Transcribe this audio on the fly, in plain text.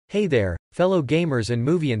Hey there, fellow gamers and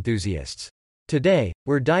movie enthusiasts. Today,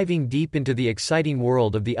 we're diving deep into the exciting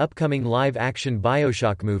world of the upcoming live-action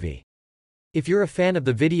Bioshock movie. If you're a fan of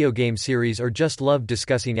the video game series or just love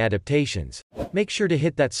discussing adaptations, make sure to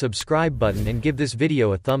hit that subscribe button and give this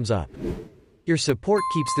video a thumbs up. Your support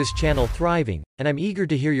keeps this channel thriving, and I'm eager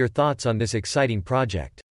to hear your thoughts on this exciting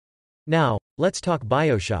project. Now, let's talk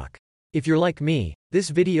Bioshock. If you're like me, this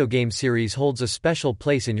video game series holds a special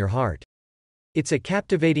place in your heart. It's a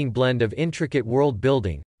captivating blend of intricate world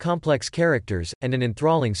building, complex characters, and an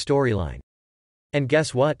enthralling storyline. And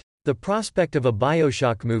guess what? The prospect of a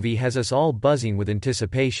Bioshock movie has us all buzzing with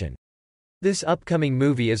anticipation. This upcoming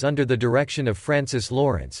movie is under the direction of Francis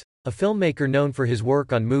Lawrence, a filmmaker known for his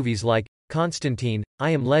work on movies like Constantine,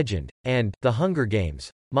 I Am Legend, and The Hunger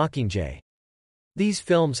Games, Mockingjay. These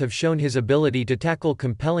films have shown his ability to tackle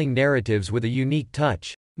compelling narratives with a unique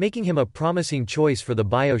touch, making him a promising choice for the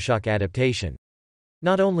Bioshock adaptation.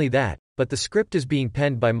 Not only that, but the script is being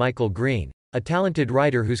penned by Michael Green, a talented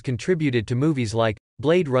writer who's contributed to movies like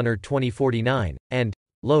Blade Runner 2049 and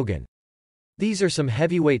Logan. These are some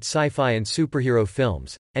heavyweight sci-fi and superhero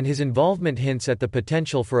films, and his involvement hints at the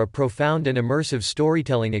potential for a profound and immersive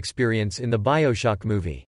storytelling experience in the Bioshock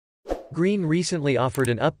movie. Green recently offered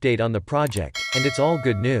an update on the project, and it's all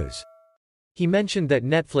good news. He mentioned that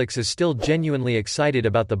Netflix is still genuinely excited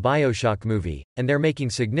about the Bioshock movie, and they're making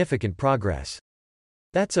significant progress.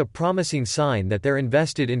 That's a promising sign that they're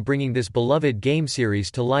invested in bringing this beloved game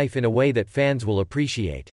series to life in a way that fans will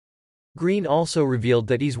appreciate. Green also revealed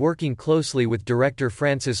that he's working closely with director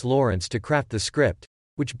Francis Lawrence to craft the script,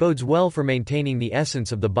 which bodes well for maintaining the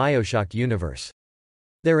essence of the Bioshock universe.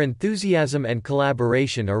 Their enthusiasm and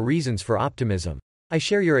collaboration are reasons for optimism. I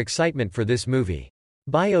share your excitement for this movie.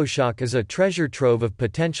 Bioshock is a treasure trove of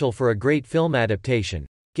potential for a great film adaptation,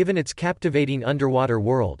 given its captivating underwater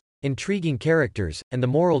world, intriguing characters, and the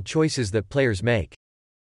moral choices that players make.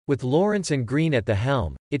 With Lawrence and Green at the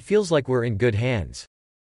helm, it feels like we're in good hands.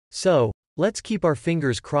 So, let's keep our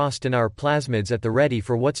fingers crossed and our plasmids at the ready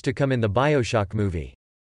for what's to come in the Bioshock movie.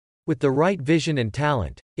 With the right vision and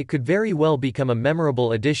talent, it could very well become a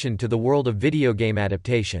memorable addition to the world of video game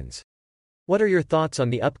adaptations. What are your thoughts on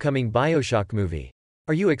the upcoming Bioshock movie?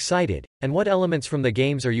 Are you excited, and what elements from the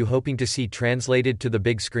games are you hoping to see translated to the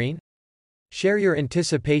big screen? Share your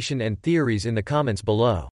anticipation and theories in the comments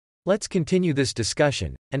below. Let's continue this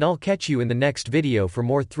discussion, and I'll catch you in the next video for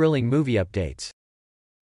more thrilling movie updates.